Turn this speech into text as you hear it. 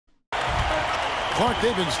Clark,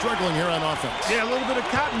 they've been struggling here on offense. Yeah, a little bit of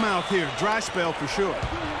cottonmouth here. Dry spell for sure.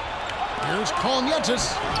 Here's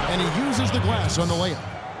Kalnietis, and he uses the glass on the layup.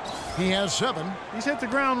 He has 7. He's hit the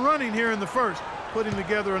ground running here in the first, putting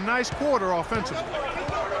together a nice quarter offensively.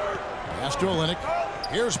 Pass to Olynyk.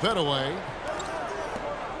 Here's Petaway.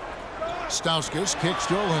 Stauskas kicks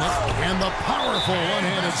to Olynyk, and the powerful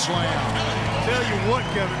one-handed slam. Tell you what,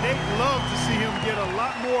 Kevin, they'd love to see him get a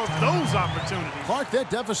lot more of those opportunities. Clark, that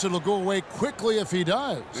deficit will go away quickly if he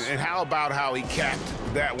does. And how about how he capped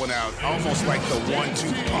that one out, almost like the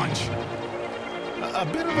 1-2 punch. A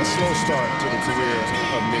bit of a slow start to the career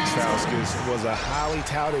of Nick Stauskas. Was a highly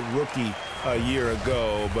touted rookie a year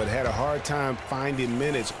ago, but had a hard time finding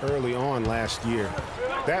minutes early on last year.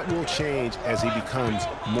 That will change as he becomes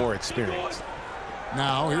more experienced.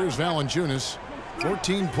 Now, here's Valanciunas.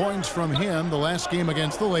 14 points from him the last game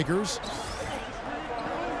against the Lakers.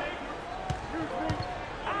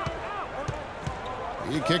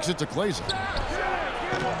 He kicks it to Klaiza.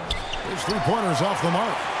 His three-pointers off the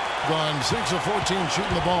mark. Gone 6 of 14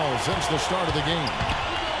 shooting the ball since the start of the game.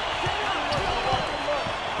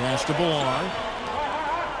 Pass to Ballard.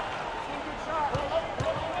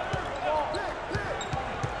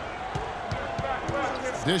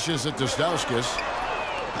 Dishes it to Stauskas.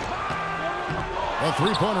 A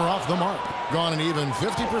three-pointer off the mark. Gone an even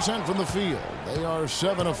 50% from the field. They are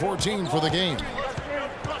 7 of 14 for the game.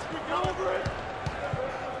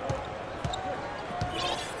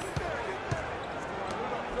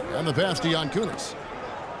 And the pass to Valanciunas.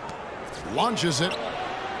 Launches it.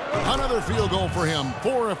 Another field goal for him.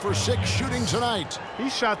 4 for 6 shooting tonight.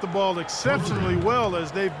 He shot the ball exceptionally well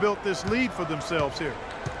as they've built this lead for themselves here.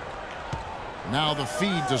 Now the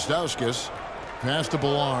feed to Stauskas. Pass to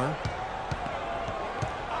Ballard.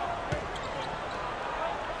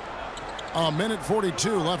 A minute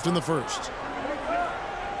 42 left in the first.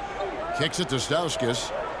 Kicks it to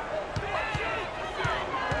Stauskas.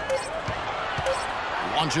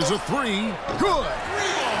 Launches a 3. Good.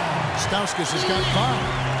 Stauskas has got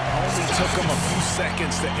 5. Only took them a few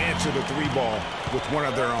seconds to answer the 3 ball with one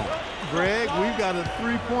of their own. Greg, we've got a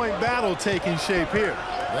 3-point battle taking shape here.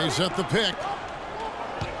 They set the pick.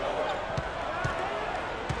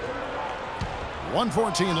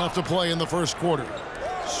 1:14 left to play in the first quarter.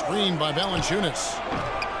 Screen by Valanciunas.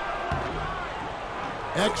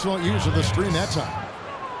 Excellent use of the screen that time.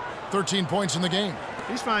 13 points in the game.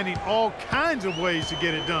 He's finding all kinds of ways to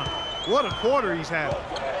get it done. What a quarter he's had.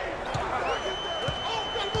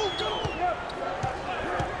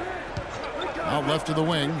 Out left to the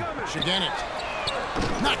wing. Shaganik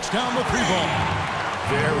knocks down the 3-ball.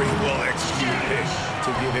 Very well executed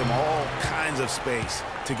to give him all kinds of space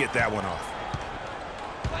to get that one off.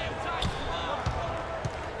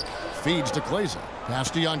 Feeds to Klaiza. Pass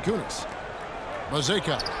to Valanciunas.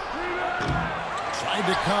 Mazeka tried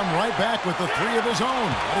to come right back with the 3 of his own,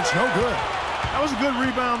 but it's no good. That was a good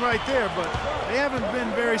rebound right there, but they haven't been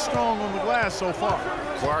very strong on the glass so far.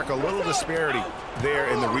 Clark, a little disparity there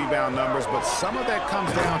in the rebound numbers, but some of that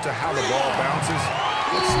comes down to how the ball bounces.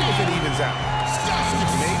 Let's see if it evens out.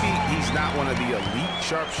 Maybe he's not one of the elite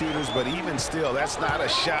sharpshooters, but even still, that's not a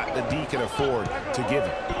shot the D can afford to give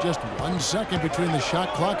him. Just 1 second between the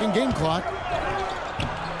shot clock and game clock.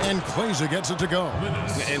 And Klaiza gets it to go.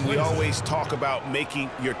 And we always talk about making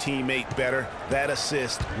your teammate better. That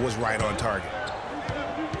assist was right on target.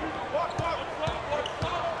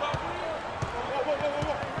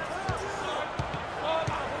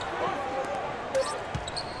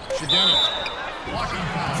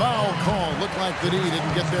 Foul call. Looked like the D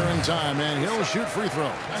didn't get there in time, and he'll shoot free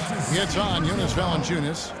throw. It's on Jonas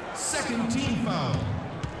Valanciunas. Second team foul.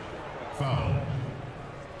 Foul.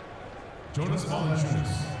 Jonas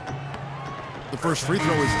Valanciunas. The first free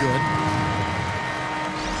throw is good.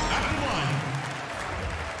 At the line.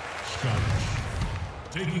 Scott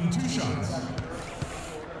taking 2 shots.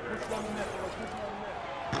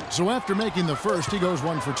 So after making the first, he goes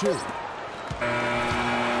 1 for 2.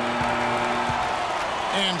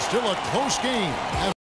 And still a close game.